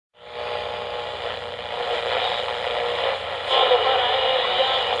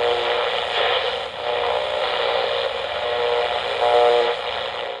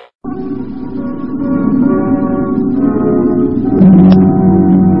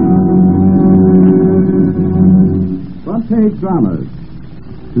Vintage Dramas.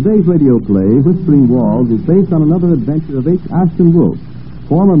 Today's radio play, Whispering Walls, is based on another adventure of H. Ashton Wolf,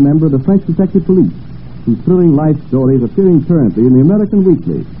 former member of the French Detective Police, whose thrilling life story is appearing currently in the American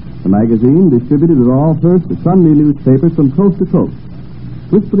Weekly, the magazine distributed at all Hearst Sunday newspapers from coast to coast.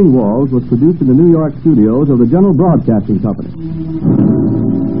 Whispering Walls was produced in the New York studios of the General Broadcasting Company.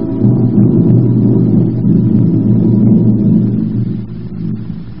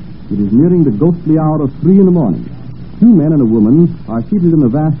 It is nearing the ghostly hour of 3 in the morning. Two men and a woman are seated in the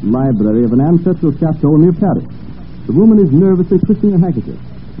vast library of an ancestral chateau near Paris. The woman is nervously twisting a handkerchief.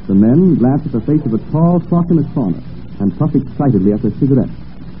 The men glance at the face of a tall clock in the corner and puff excitedly at their cigarettes.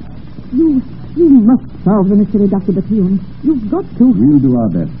 You must solve the mystery, Dr. Bethune. You've got to. We'll do our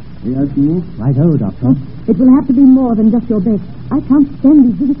best. Hey, Ashton? Righto, Doctor. It will have to be more than just your best. I can't stand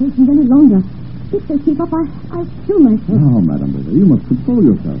these visitations any longer. If they keep up, I'll kill myself. No, Madame Bovary, you must control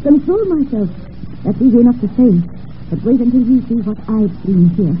yourself. Control myself. That's easy enough to say. But wait until you see what I've seen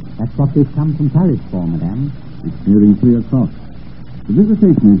here. That's what we've come from Paris for, Madame. It's nearing 3 o'clock. The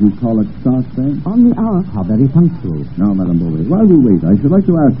visitation, as you call it, starts then? On the hour. How very punctual. Now, Madame Bovary, while we wait, I should like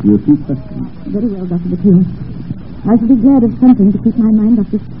to ask you a few questions. Very well, Dr. Bethune. I shall be glad of something to keep my mind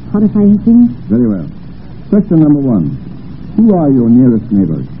off this horrifying thing. Very well. Question number 1. Who are your nearest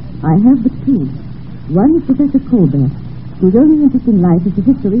neighbors? I have but two. One is Professor Colbert, whose only interest in life is the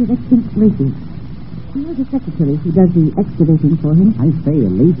history of extinct races. He has a secretary who does the excavating for him. I say, a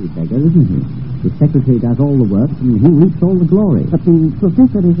lazy beggar, isn't he? The secretary does all the work, and he reaps all the glory. But the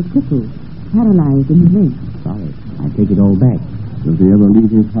professor is a cripple, paralyzed in his legs. Sorry, I take it all back. Does he ever leave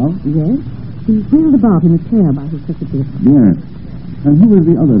his house? Yes. He wheeled about in a chair by his secretary. Yes. And who is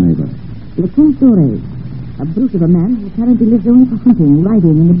the other neighbor? Le Comte Doré, a brute of a man who apparently lives only for hunting,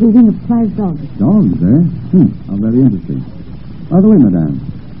 riding, and the breeding of prize dogs. Dogs, eh? How very interesting. By the way, Madame,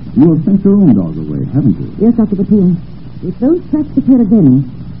 you have sent your own dog away, haven't you? Yes, Dr. Bethune. If those tracks appear again,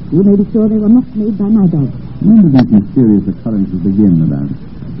 you may be sure they were not made by my dog. When did these mysterious occurrences begin, Madame?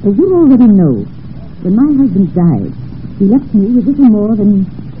 As you already know, when my husband died, he left me with little more than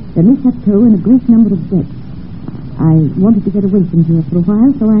this chateau and a great number of debts. I wanted to get away from here for a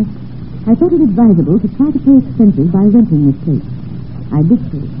while, so I thought it advisable to try to pay expenses by renting this place. I did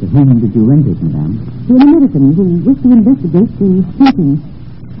so. To whom did you rent it, Madame? To an American who wished to investigate the haunting.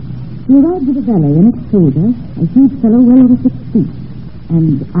 He arrived with a valet, an ex-soldier, a huge fellow well over 6 feet,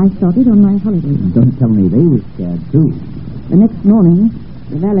 and I started on my holiday. Don't tell me they were scared, too. The next morning,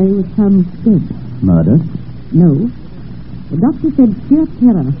 the valet was found dead. Murder? No. The doctor said sheer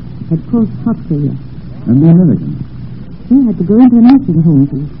terror had caused heart failure. And the American? He had to go into a nursing home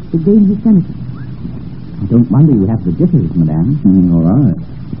to gain his sanity. I don't wonder you have the jitters, Madame. All right.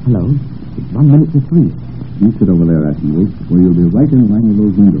 Hello. It's 1 minute to 3. You sit over there, Ashton Wolf, where you'll be right in line with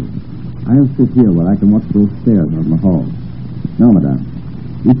those windows. I'll sit here where I can watch those stairs out in the hall. Now, Madame,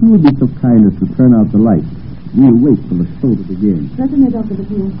 if you would be so kind as to turn out the light, we'll wait till the show to begin. Certainly, Dr.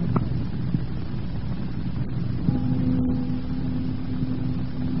 Bethune.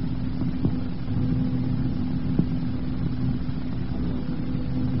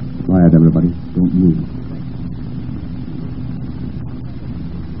 Quiet, everybody. Don't move.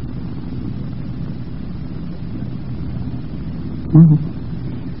 Now,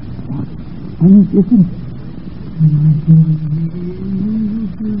 and listen.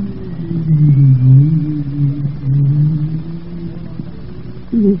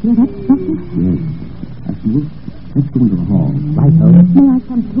 Do you hear that, Doctor? Yes. Ashton Wolf, let's go into the hall. Right, May I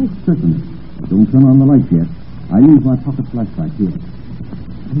come too? Certainly. Don't turn on the lights yet. I use my pocket flashlight here.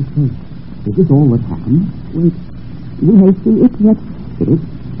 What is this? Is this all that happened? Wait. You may see it yet. It?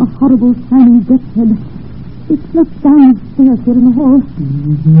 A horrible shining death's head. It slipped down the stairs here in the hall.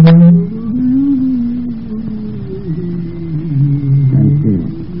 Stand still.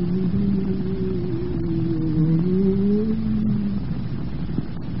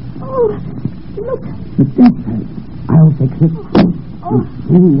 Oh, look. The death's head. I'll fix it. Oh.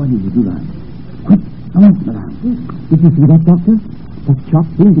 Why did you do that? Quick, come on, Madame. Did you see that, Doctor? That shot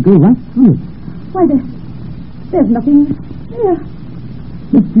seemed to go right through it. Why, there's nothing there.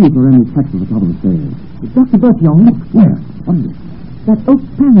 Let's see if there are any tracks at the top of the stairs. Dr. Bertillon, look. Where? What is it? That oak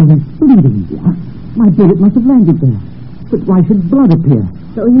panel is bleeding. What? My bullet must have landed there. But why should blood appear?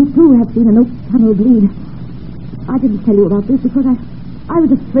 So you too have seen an oak tunnel bleed. I didn't tell you about this because I was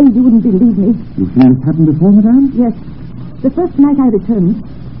afraid you wouldn't believe me. You've seen this happen before, Madame? Yes. The first night I returned,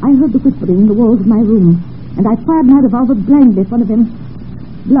 I heard the whispering in the walls of my room, and I fired my revolver blindly at one of them.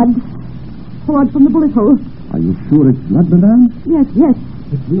 Blood poured from the bullet hole. Are you sure it's blood, Madame? Yes, yes.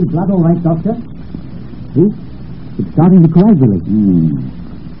 It's real blood, all right, Doctor. See? It's starting to coagulate.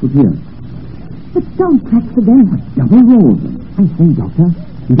 Look here. The dog tracks again. Double rolled. I say, Doctor,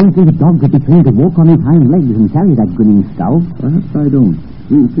 you don't think a dog could be trained to walk on his hind legs and carry that grinning skull? Perhaps I don't.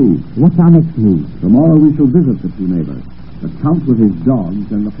 We'll see. What's our next move? Tomorrow we shall visit the two neighbors. The Count with his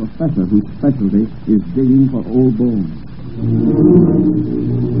dogs and the professor whose specialty is digging for old bones.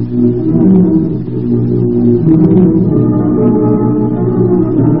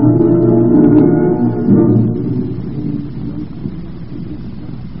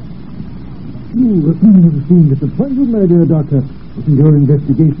 You seem disappointed, my dear Doctor. Isn't your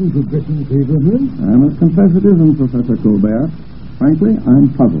investigation progressing favorably? I must confess it isn't, Professor Colbert. Frankly,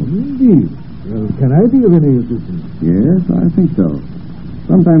 I'm puzzled. Indeed. Well, can I be of any assistance? Yes, I think so.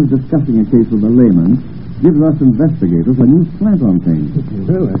 Sometimes discussing a case with a layman gives us investigators a new slant on things.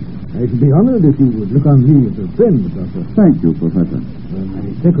 Well, I should be honored if you would look on me as a friend, Doctor. Thank you, Professor. Well, my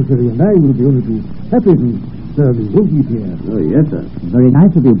secretary and I will be only too happy to serve you, won't we, Pierre? Oh, yes, sir. Very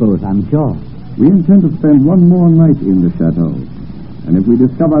nice of you both, I'm sure. We intend to spend one more night in the chateau. And if we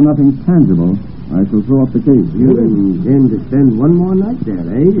discover nothing tangible, I shall throw up the case. You intend to spend one more night there,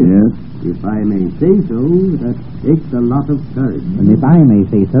 eh? Yes. If I may say so, that takes a lot of courage. And if I may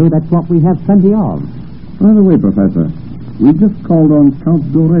say so, that's what we have plenty of. By the way, Professor, we just called on Count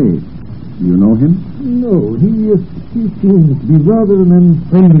Doré. You know him? No, he seems to be rather an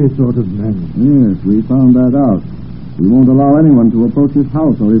unfriendly sort of man. Yes, we found that out. We won't allow anyone to approach his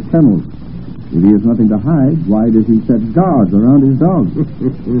house or his kennels. If he has nothing to hide, why does he set guards around his dogs?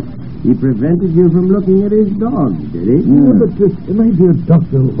 He prevented you from looking at his dog, did he? Yeah. But, my dear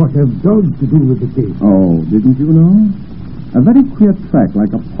Doctor, what have dogs to do with the case? Oh, didn't you know? A very queer track,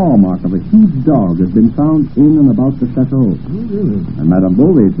 like a paw mark of a huge dog, has been found in and about the chateau. Oh, really? And Madame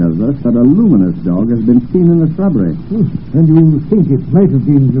Beauvais tells us that a luminous dog has been seen in the shrubbery. And you think it might have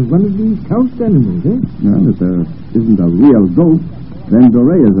been one of the Count's animals, eh? Well, if there isn't a real ghost, then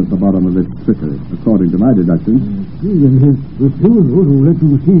Doré is at the bottom of this trickery, according to my deductions. And his refusal to let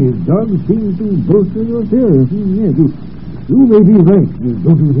you see his dog seems to bolster your theory. Yes, you may be right.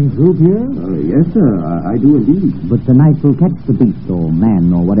 Don't you think so, Pierre? Yes, sir, I do indeed. But tonight we'll catch the beast or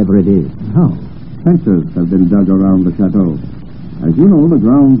man or whatever it is. How? Trenches have been dug around the chateau. As you know, the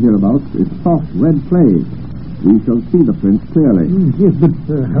ground hereabouts is soft red clay. We shall see the prints clearly. Yes, but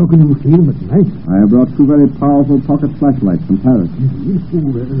how can you see them at night? I have brought two very powerful pocket flashlights from Paris.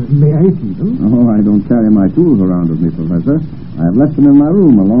 May I see them? Oh, I don't carry my tools around with me, Professor. I have left them in my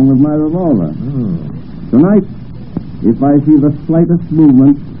room along with my revolver. Oh. Tonight, if I see the slightest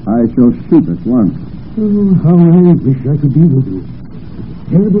movement, I shall shoot at once. Oh, how I wish I could be with you. It's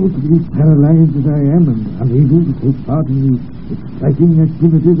terrible to be paralyzed as I am and unable to take part in the exciting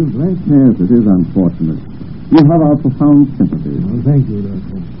activities of life. Yes, it is unfortunate. You have our profound sympathy. Oh, thank you,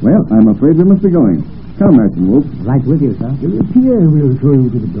 Doctor. Well, I'm afraid we must be going. Come, Martin Wolf. Right with you, sir. Pierre will show you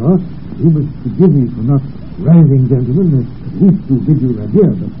to the door. You must forgive me for not rising, gentlemen, at least to bid you adieu,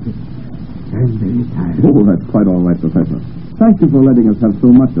 but I'm very tired. Oh, that's quite all right, Professor. Thank you for letting us have so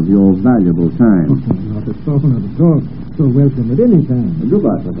much of your valuable time. Not at all, not at all. So welcome at any time.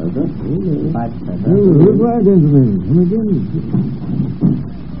 Goodbye, Professor. Goodbye, Professor. Goodbye, gentlemen. Come again.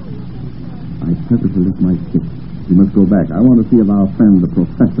 I purposely left my stick. We must go back. I want to see if our friend, the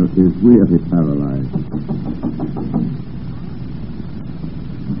professor, is really paralyzed.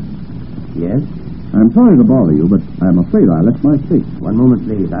 Yes? I'm sorry to bother you, but I'm afraid I left my stick. One moment,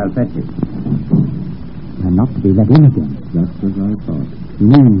 please. I'll fetch it. And not to be let in again. Just as I thought.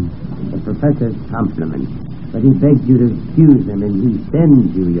 The professor's compliment. But he begs you to excuse him and he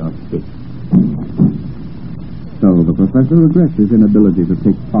sends you your stick. So the professor regrets his inability to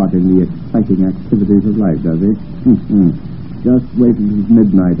take part in the exciting activities of life, does he? Just wait until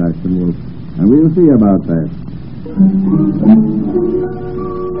midnight, Ashton Wolf, and we'll see about that.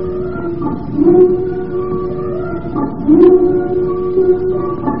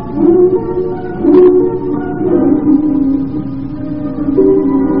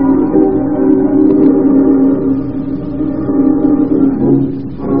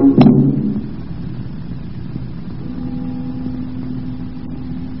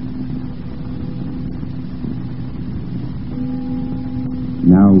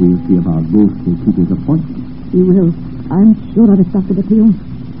 Now we'll see if our ghost will keep his appointment. He will. I'm sure of it, Dr. Bethune.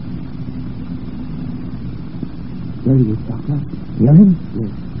 There he is, Doctor. Hear him?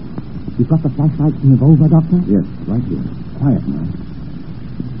 Yes. You've got the flashlight and revolver, Doctor? Yes, right here. Quiet now.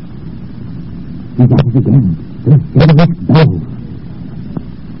 He's at it again. The Frederick bell.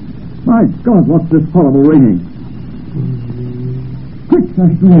 My God, what's this horrible ringing? Quick,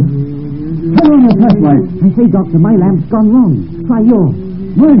 Ashton Wolf. Turn on your flashlight. I say, Doctor, my lamp's gone wrong. Try yours.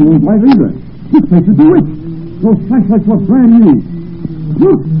 Mine won't light either. This place is bewitched. Those flashlights were brand new.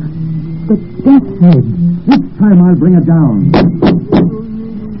 Look! the death's head. This time I'll bring it down.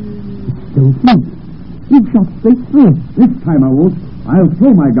 It's still asleep. You've shot straight through it. This time I won't. I'll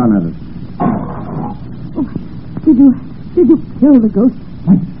throw my gun at it. Oh, did you kill the ghost?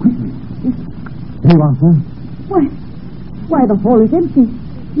 Right, quickly. There you are, sir. Why, the hall is empty.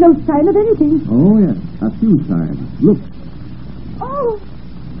 No sign of anything. Oh, yes. A few signs. Look. Oh,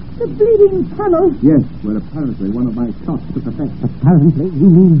 the bleeding tunnel. Yes, where apparently one of my shots took effect. Apparently, you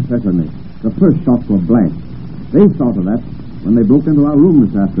mean... Certainly. The first shots were blank. They thought of that when they broke into our room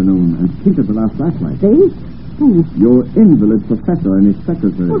this afternoon and tinkered with our flashlight. They? Who? Your invalid professor and his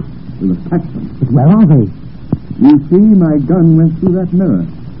secretary. We must catch them. But where are they? You see, my gun went through that mirror.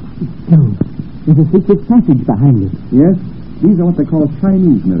 No. There's a secret passage behind it. Yes, these are what they call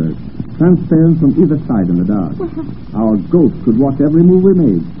Chinese mirrors. Transparent from either side in the dark. Our ghost could watch every move we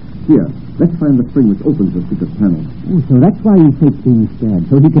made. Here, let's find the spring which opens the secret panel. Oh, so that's why you faked being scared,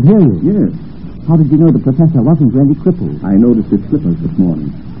 so he could hear you. Yes. How did you know the professor wasn't really crippled? I noticed his slippers this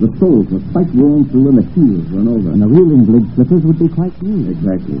morning. The soles were quite worn through and the heels run over. And the real invalid slippers would be quite new.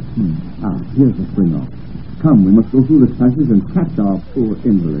 Exactly. Here's the spring off. Come, we must go through this passage and catch our poor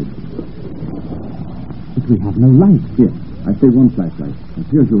invalid. But we have no light. Here, I say one flashlight. And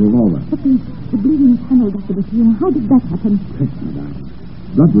here's your revolver. But the bleeding tunnel, Dr. Bethune, how did that happen? Yes, madame.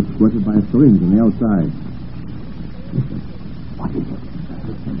 Blood was squirted by a syringe on the outside. Listen. What is it?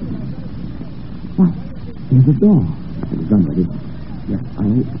 What? There's a door. Have the gun ready? Yes,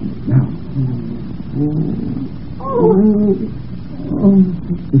 I'll open it now. Oh,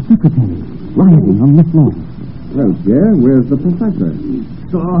 the secretary, writhing on the floor. Well, Pierre, where's the professor?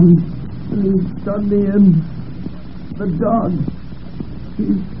 Gone. He's done me in. The dog.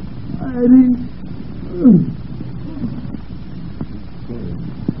 He's hiding.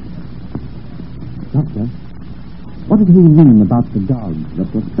 Doctor, what did he mean about the dog? The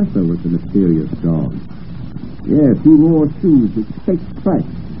professor was the mysterious dog. Yes, he wore shoes with fake stripes.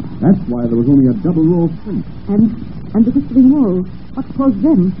 That's why there was only a double row of prints. And the whistling walls. What caused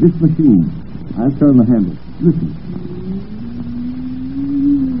them? This machine. I'll turn the handle. Listen.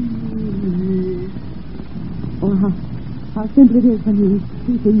 Oh, how simple it is when you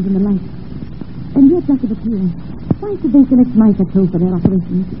see things in the light. And yet, Dr. Bethune, why should they select my chateau for their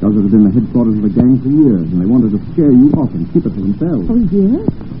operations? Because it had been the headquarters of the gang for years, and they wanted to scare you off and keep it to themselves. For years?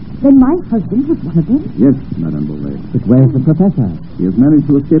 Then my husband was one of them? Yes, Madame Beauvais. But where's the professor? He has managed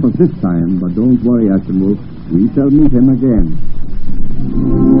to escape us this time, but don't worry, Ashenwolf. We shall meet him again.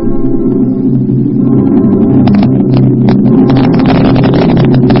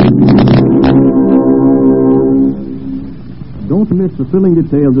 Don't miss the thrilling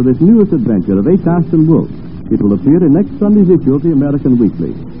details of this newest adventure of H. Ashton Wolf. It will appear in next Sunday's issue of the American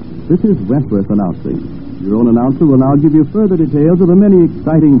Weekly. This is Wentworth announcing. Your own announcer will now give you further details of the many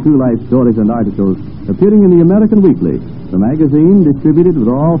exciting true life stories and articles appearing in the American Weekly, the magazine distributed with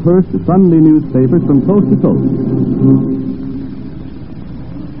all Hearst Sunday newspapers from coast to coast.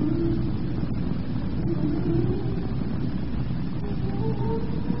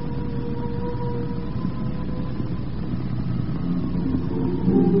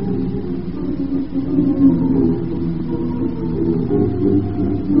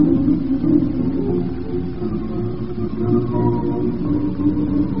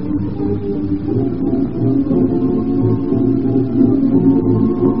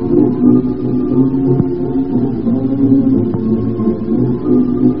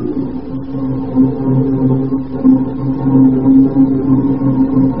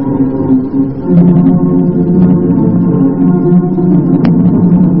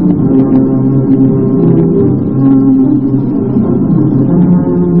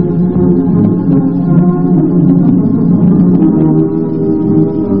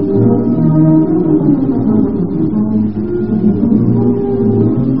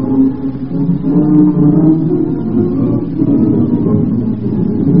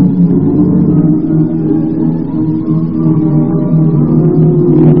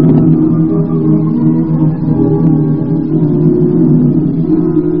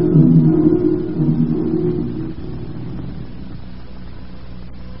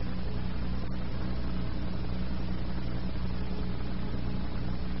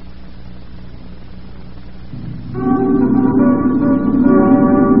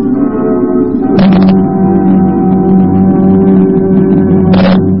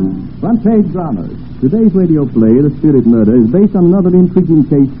 Front-page dramas. Today's radio play, The Spirit Murder, is based on another intriguing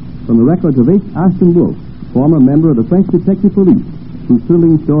case from the records of H. Ashton Wolf, former member of the French Detective Police, whose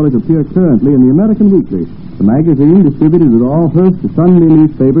thrilling stories appear currently in the American Weekly, the magazine distributed with all Hearst Sunday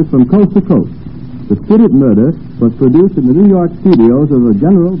newspapers from coast to coast. The Spirit Murder was produced in the New York studios of the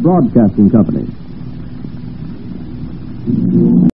General Broadcasting Company.